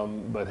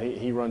 But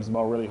he runs the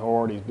ball really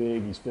hard. He's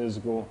big. He's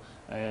physical,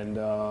 and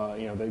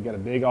they've got a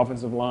big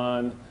offensive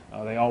line.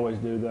 They always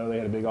do, though. They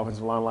had a big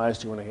offensive line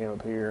last year when they came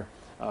up here.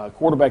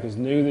 Quarterback is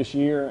new this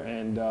year,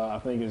 and I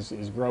think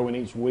is growing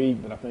each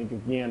week. But I think,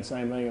 again,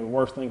 same thing. The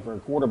worst thing for a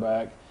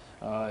quarterback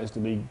is to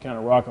be kind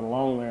of rocking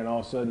along there, and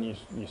all of a sudden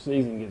your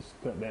season gets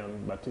cut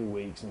down by 2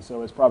 weeks. And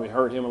so it's probably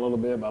hurt him a little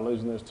bit by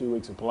losing those 2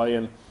 weeks of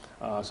playing.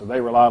 So they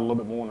relied a little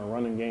bit more on the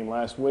running game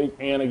last week.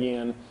 And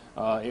again,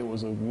 it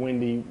was a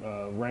windy,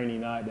 rainy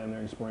night down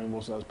there in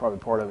Springville, so that's probably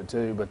part of it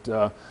too. But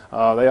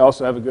they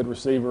also have a good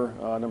receiver,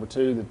 number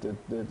 2,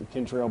 that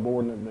Kentrell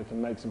Borden, that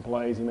can make some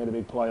plays. He made a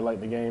big play late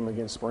in the game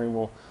against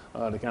Springville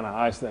to kind of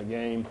ice that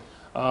game.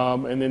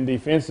 And then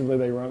defensively,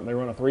 they run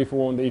a 3-4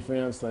 on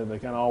defense. They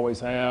kind of always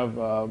have.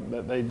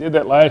 They did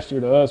that last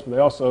year to us, but they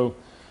also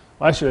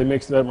last year they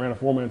mixed it up and ran a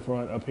 4-man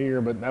front up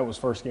here. But that was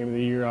first game of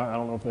the year. I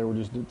don't know if they were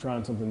just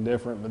trying something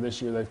different. But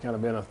this year they've kind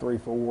of been a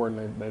 3-4,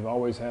 and they've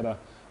always had as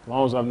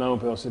long as I've known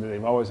Pell City,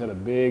 they've always had a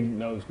big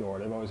nose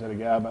guard. They've always had a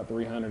guy about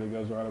 300 that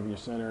goes right over your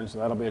center, and so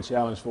that'll be a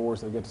challenge for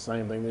us. They've got the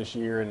same thing this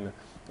year, and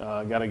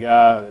got a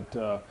guy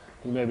that.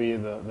 He may be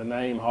the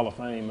name Hall of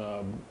Fame.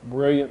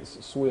 Brilliance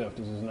Swift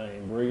is his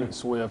name. Brilliance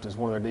Swift is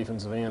one of their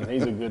defensive ends.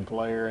 He's a good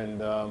player,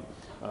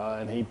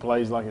 and he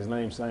plays like his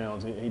name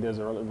sounds. He does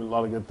a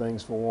lot of good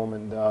things for them.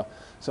 And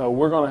so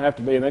we're going to have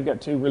to be, and they've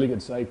got 2 really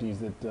good safeties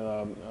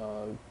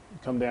that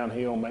come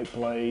downhill, make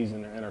plays,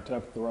 and are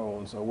tough to throw.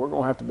 And so we're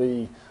going to have to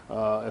be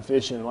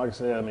efficient. Like I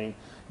said, I mean,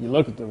 you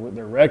look at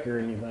their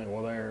record and you think,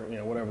 well, they're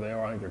whatever they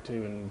are. I think they're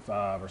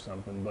 2-5 or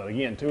something. But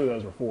again, 2 of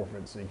those were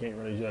forfeits, so you can't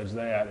really judge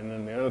that. And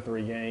then the other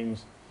 3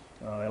 games,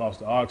 they lost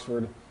to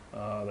Oxford,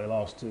 they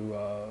lost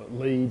to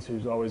Leeds,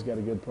 who's always got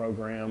a good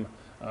program,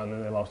 and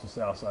then they lost to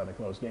Southside in a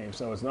close game.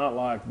 So it's not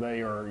like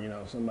they are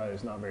somebody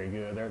that's not very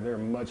good. They're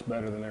much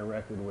better than their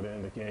record would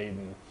indicate.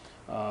 And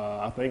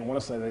I want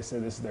to say they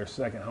said this is their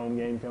second home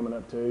game coming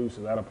up too,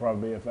 so that'll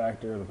probably be a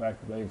factor. The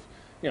fact that they've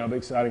it'll be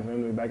exciting for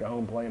them to be back at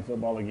home playing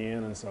football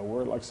again. And so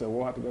like I said,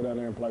 we'll have to go down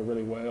there and play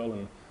really well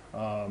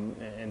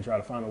and try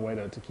to find a way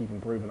to keep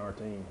improving our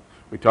team.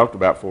 We talked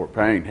about Fort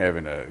Payne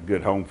having a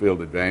good home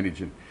field advantage,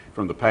 and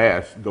from the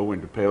past,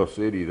 going to Pell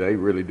City, they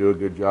really do a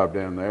good job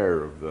down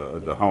there of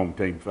the home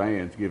team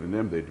fans, giving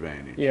them the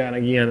advantage. Yeah, and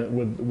again,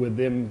 with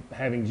them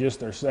having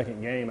just their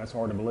second game, that's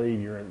hard to believe.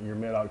 You're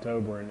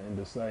mid-October, and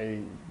to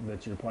say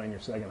that you're playing your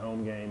second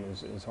home game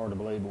is hard to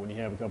believe. But when you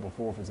have a couple of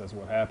forfeits, that's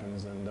what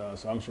happens. And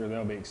so I'm sure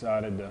they'll be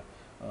excited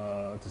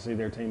to see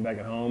their team back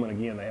at home. And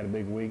again, they had a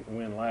big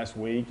win last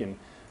week,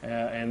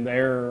 and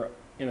they're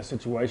in a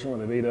situation where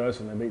they beat us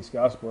and they beat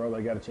Scottsboro,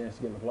 they got a chance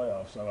to get in the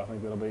playoffs. So I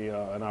think that'll be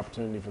an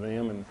opportunity for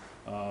them,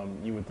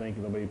 and you would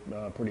think they'll be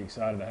pretty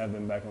excited to have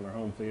them back on their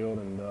home field.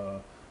 And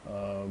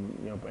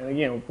and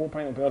again, Fort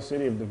Payne and Pell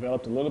City have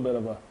developed a little bit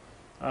of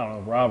I don't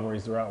know if rivalry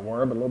is the right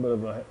word, but a little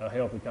bit of a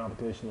healthy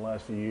competition the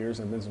last few years.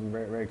 There have been some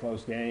very, very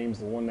close games.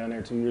 The one down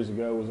there 2 years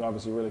ago was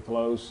obviously really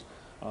close.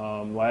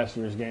 Last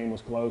year's game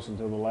was close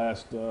until the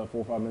last 4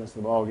 or 5 minutes of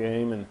the ball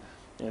game, and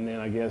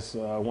then I guess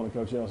one of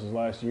Coach Ellis's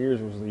last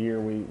years was the year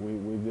we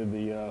did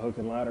the hook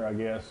and ladder, I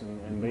guess,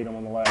 and beat them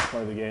on the last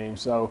play of the game.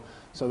 So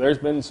there's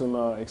been some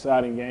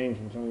exciting games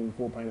between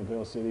Fort Payne and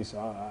Pell City. So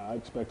I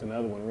expect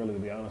another one, really, to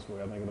be honest with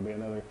you. I think it'll be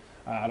another.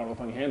 I don't know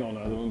if I can handle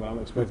another one, but I'm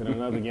expecting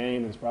another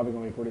game. It's probably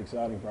going to be pretty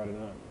exciting Friday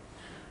night.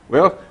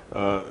 Well,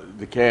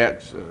 the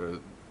Cats.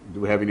 Do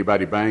we have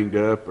anybody banged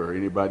up or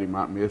anybody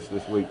might miss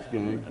this week's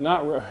game?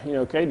 Not,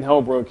 Caden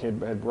Holbrook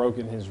had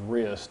broken his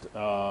wrist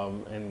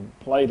and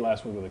played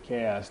last week with a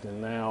cast,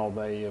 and now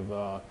they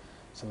have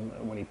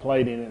when he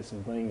played in it,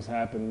 some things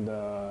happened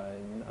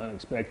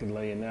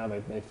unexpectedly, and now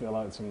they feel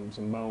like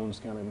some bones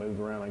kind of moved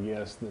around, I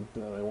guess, that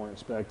they weren't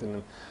expecting.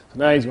 And so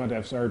now he's going to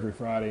have surgery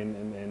Friday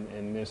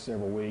and miss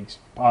several weeks,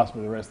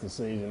 possibly the rest of the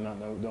season.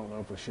 Don't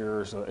know for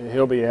sure. So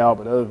he'll be out,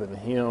 but other than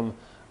him,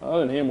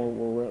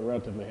 we're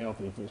relatively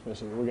healthy.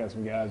 Especially we got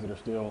some guys that are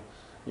still,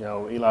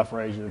 Eli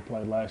Frazier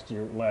played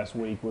last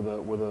week with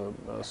a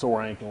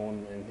sore ankle,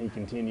 and he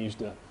continues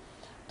to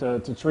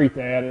treat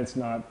that. It's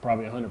not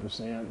probably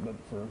 100%, but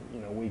for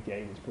week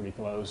 8, it's pretty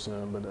close.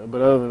 But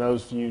other than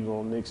those few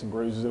little nicks and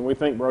bruises, and we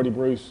think Brody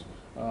Bruce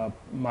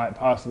might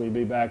possibly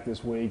be back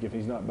this week. If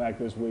he's not back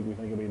this week, we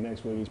think he'll be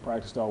next week. He's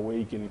practiced all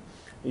week, and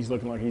he's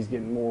looking like he's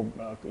getting more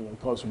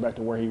closer back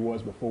to where he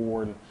was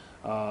before. And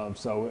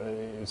so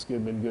it's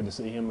been good to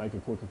see him make a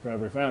quick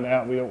recovery. Found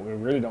out we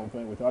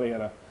thought he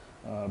had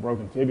a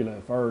broken fibula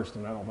at first,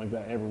 and I don't think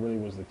that ever really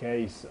was the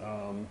case.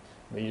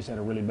 They just had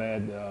a really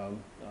bad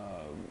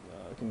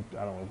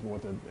I don't know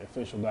what the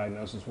official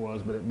diagnosis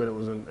was, but it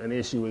was an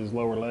issue with his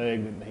lower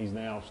leg that he's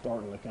now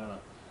starting to kind of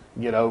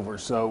get over.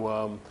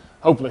 So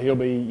hopefully he'll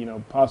be,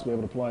 possibly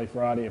able to play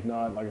Friday. If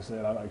not, like I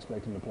said, I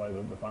expect him to play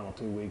the final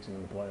 2 weeks and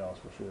in the playoffs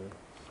for sure.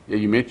 Yeah,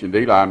 you mentioned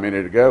Eli a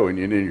minute ago, and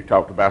then you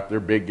talked about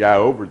their big guy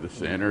over the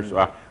center. So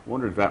I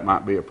wondered if that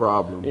might be a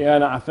problem. Yeah,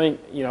 and I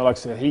think, like I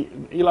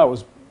said, Eli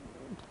was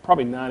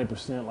probably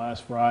 90%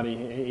 last Friday.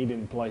 He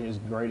didn't play his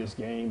greatest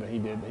game, but he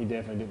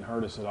definitely didn't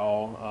hurt us at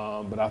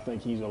all. But I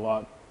think he's a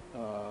lot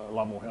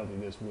more healthy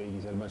this week.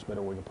 He's had a much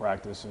better week of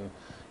practice, and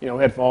we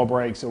had fall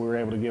break, so we were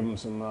able to give him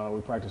some. We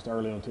practiced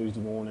early on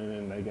Tuesday morning,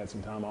 and they got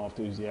some time off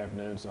Tuesday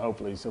afternoon. So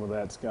hopefully some of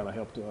that's kind of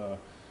helped.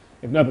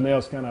 If nothing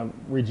else, kind of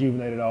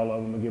rejuvenated all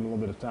of them and give them a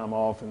little bit of time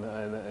off,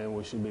 and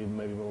we should be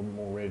maybe a little bit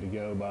more ready to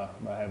go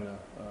by having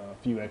a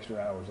few extra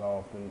hours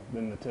off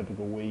than the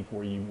typical week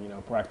where you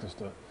practice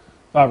to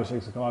 5 or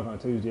 6 o'clock on a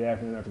Tuesday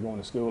afternoon after going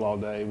to school all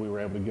day. We were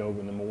able to go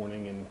in the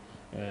morning,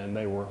 and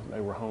they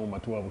were home by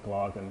 12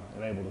 o'clock and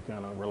able to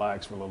kind of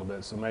relax for a little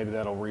bit. So maybe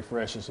that'll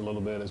refresh us a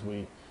little bit as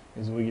we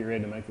get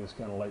ready to make this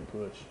kind of late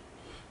push.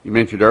 You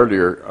mentioned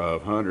earlier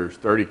of Hunter's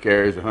 30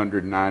 carries,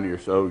 190 or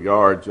so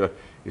yards.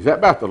 Is that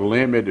about the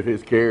limit of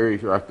his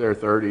carries right there,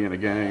 30 in a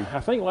game? I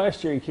think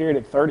last year he carried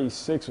it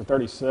 36 or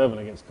 37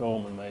 against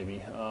Coleman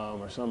maybe,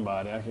 or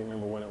somebody. I can't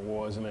remember when it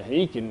was. I mean,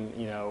 he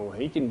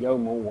can go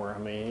more. I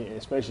mean,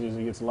 especially as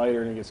it gets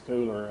later and it gets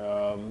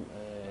cooler.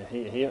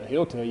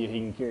 He'll tell you he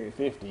can carry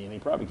 50, and he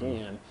probably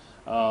can.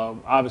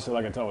 Obviously,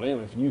 like I told him,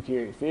 if you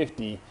carry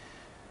 50,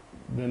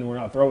 then we're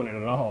not throwing it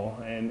at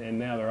all. And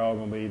now they're all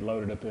going to be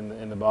loaded up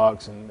in the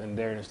box and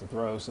daring us to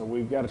throw. So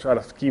we've got to try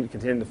to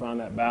continue to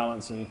find that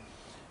balance. And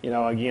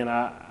again,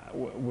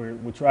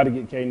 we tried to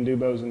get Caden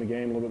Dubose in the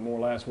game a little bit more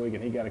last week,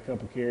 and he got a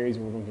couple carries,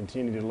 and we're going to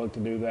continue to look to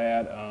do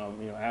that.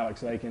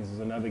 Alex Akins is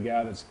another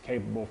guy that's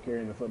capable of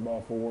carrying the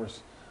football for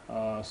us.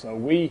 So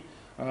we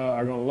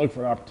are going to look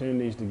for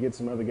opportunities to get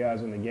some other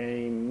guys in the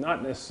game,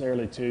 not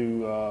necessarily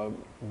to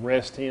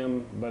rest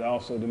him, but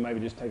also to maybe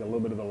just take a little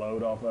bit of the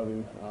load off of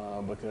him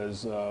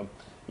because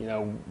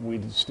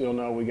we still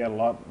know we got a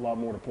lot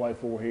more to play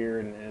for here,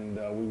 and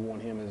we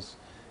want him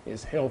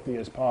as healthy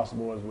as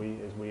possible as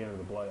we enter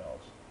the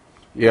playoffs.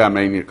 Yeah, I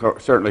mean,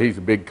 certainly he's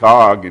a big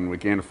cog, and we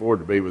can't afford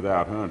to be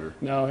without Hunter.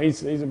 No,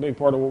 he's a big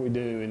part of what we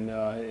do,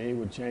 and he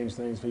would change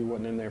things if he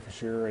wasn't in there for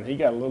sure. And he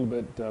got a little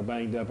bit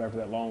banged up after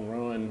that long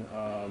run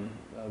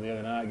the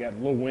other night. Got a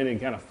little windy and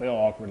kind of fell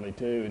awkwardly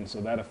too, and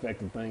so that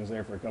affected things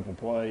there for a couple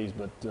plays.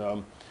 But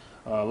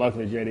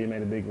luckily, JD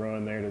made a big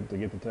run there to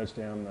get the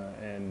touchdown,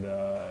 and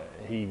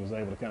he was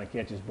able to kind of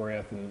catch his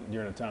breath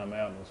during a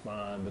timeout and was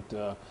fine.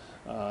 But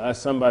that's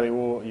somebody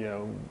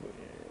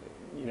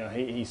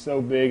he's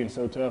so big and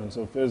so tough and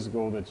so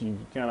physical that you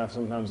kind of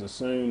sometimes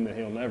assume that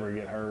he'll never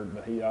get hurt,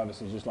 but he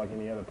obviously is just like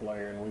any other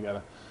player, and we got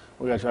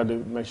to try to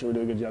make sure we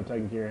do a good job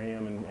taking care of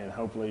him, and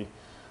hopefully,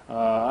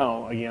 I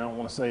don't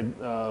want to say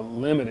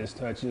limit his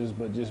touches,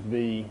 but just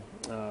be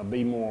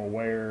more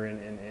aware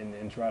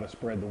and try to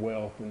spread the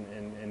wealth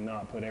and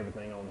not put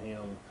everything on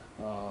him,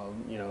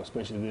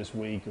 especially this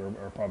week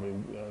or probably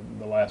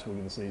the last week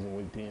of the season,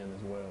 week 10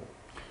 as well.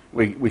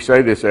 We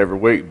say this every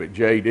week, but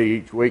JD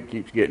each week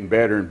keeps getting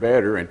better and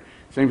better, and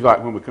it seems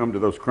like when we come to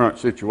those crunch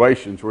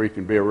situations where he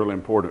can be a really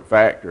important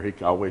factor, he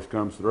always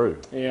comes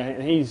through. Yeah,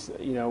 and he's,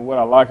 what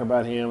I like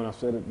about him, and I've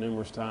said it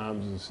numerous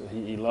times, is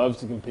he loves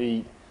to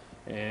compete,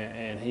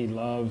 and he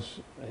loves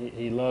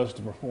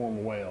to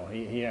perform well.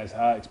 He has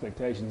high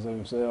expectations of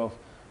himself.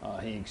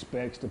 He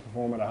expects to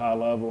perform at a high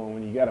level, and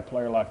when you got a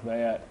player like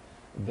that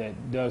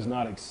does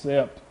not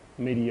accept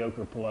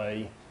mediocre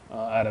play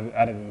out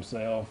of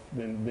himself,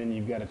 then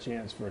you've got a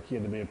chance for a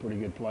kid to be a pretty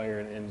good player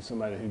and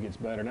somebody who gets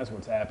better. And that's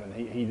what's happened.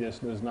 He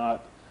just does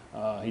not.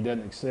 He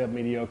doesn't accept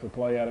mediocre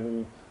play out of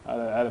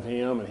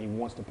him, and he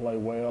wants to play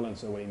well. And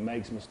so when he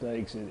makes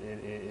mistakes,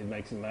 it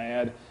makes him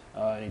mad.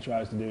 And he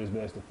tries to do his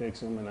best to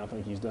fix them. And I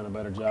think he's done a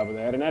better job of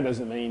that. And that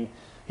doesn't mean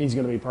he's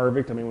going to be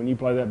perfect. I mean, when you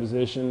play that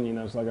position,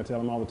 it's like I tell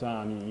him all the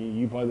time.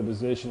 You play the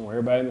position where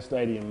everybody in the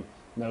stadium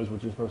knows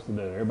what you're supposed to do.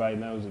 Everybody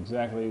knows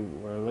exactly,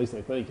 or at least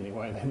they think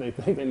anyway, they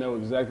think they know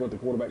exactly what the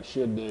quarterback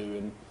should do.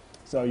 And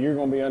so you're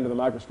going to be under the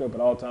microscope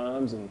at all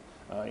times. And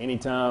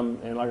anytime,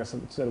 and like I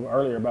said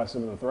earlier about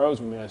some of the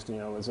throws we missed,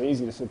 it's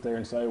easy to sit there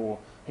and say,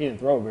 well, he didn't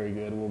throw it very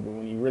good. Well, but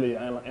when you really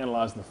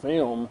analyze the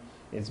film,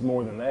 it's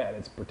more than that.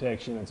 It's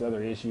protection, it's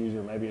other issues,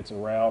 or maybe it's a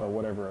route or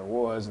whatever it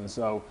was. And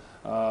so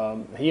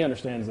he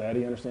understands that.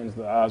 He understands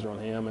the eyes are on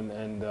him,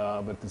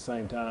 but at the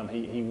same time,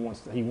 he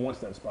wants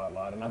that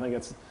spotlight. And I think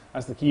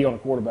that's the key on a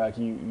quarterback.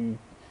 You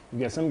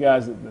got some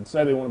guys that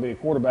say they want to be a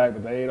quarterback,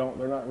 but they're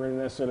not really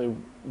necessarily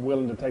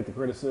willing to take the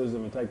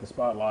criticism and take the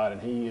spotlight.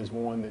 And he is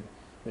one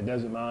that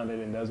doesn't mind it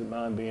and doesn't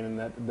mind being in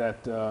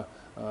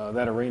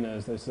that arena,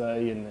 as they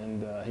say,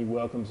 and he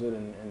welcomes it,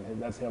 and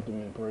that's helped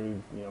him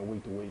improve,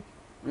 week to week.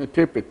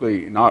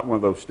 Typically not one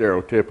of those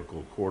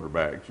stereotypical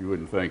quarterbacks. You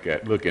wouldn't think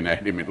that looking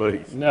at him at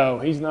least. No,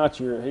 he's not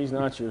your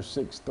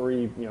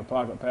 6'3",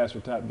 pocket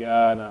passer type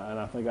guy. And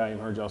I think I even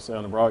heard y'all say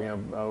on the broadcast,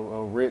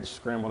 Rich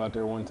scrambled out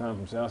there one time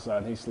from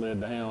Southside, and he slid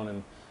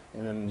down,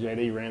 And then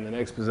JD ran the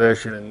next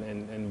possession,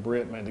 and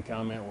Britt made the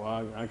comment,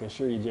 well, I can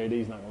assure you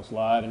JD's not going to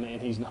slide, and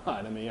he's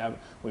not. I mean,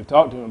 we've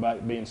talked to him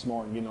about being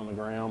smart and getting on the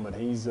ground, but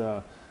he's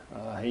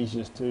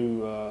just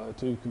too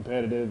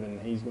competitive, and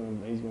he's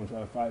going to try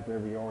to fight for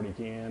every yard he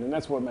can, and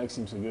that's what makes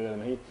him so good. I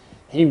mean,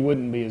 he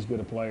wouldn't be as good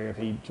a player if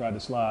he tried to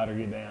slide or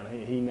get down.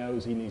 He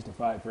knows he needs to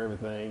fight for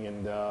everything,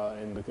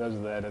 and because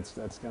of that,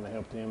 that's kind of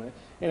helped him,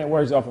 and it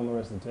wears off on the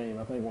rest of the team.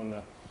 I think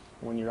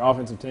when your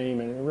offensive team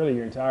and really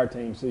your entire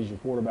team sees your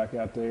quarterback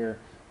out there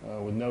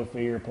with no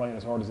fear, playing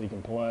as hard as he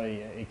can play,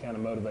 it kind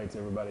of motivates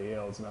everybody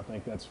else. And I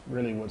think that's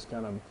really what's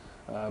kind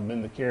of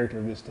been the character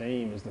of this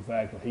team, is the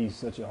fact that he's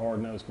such a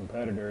hard-nosed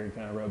competitor. It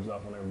kind of rubs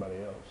off on everybody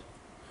else.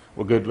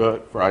 Well, good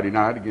luck Friday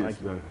night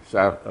against the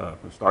South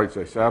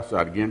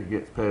Side again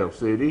against Pale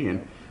City,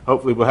 and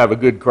hopefully we'll have a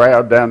good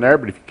crowd down there.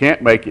 But if you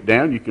can't make it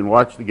down, you can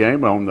watch the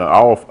game on the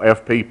all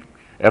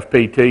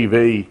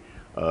FPTV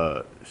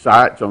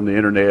sites on the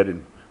internet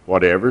and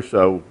whatever.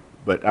 So,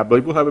 but I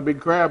believe we'll have a big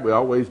crowd. We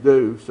always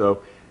do.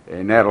 So,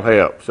 and that'll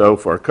help. So,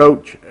 for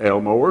Coach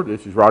Elmore,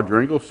 this is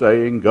Roger Ingle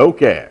saying, "Go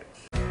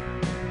Cats!"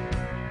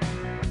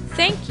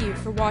 Thank you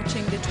for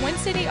watching the Twin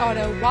City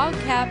Auto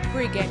Wildcat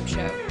pregame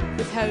show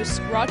with hosts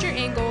Roger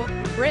Ingle,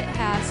 Britt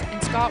Haas,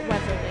 and Scott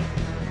Weatherly.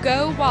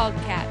 Go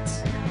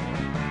Wildcats!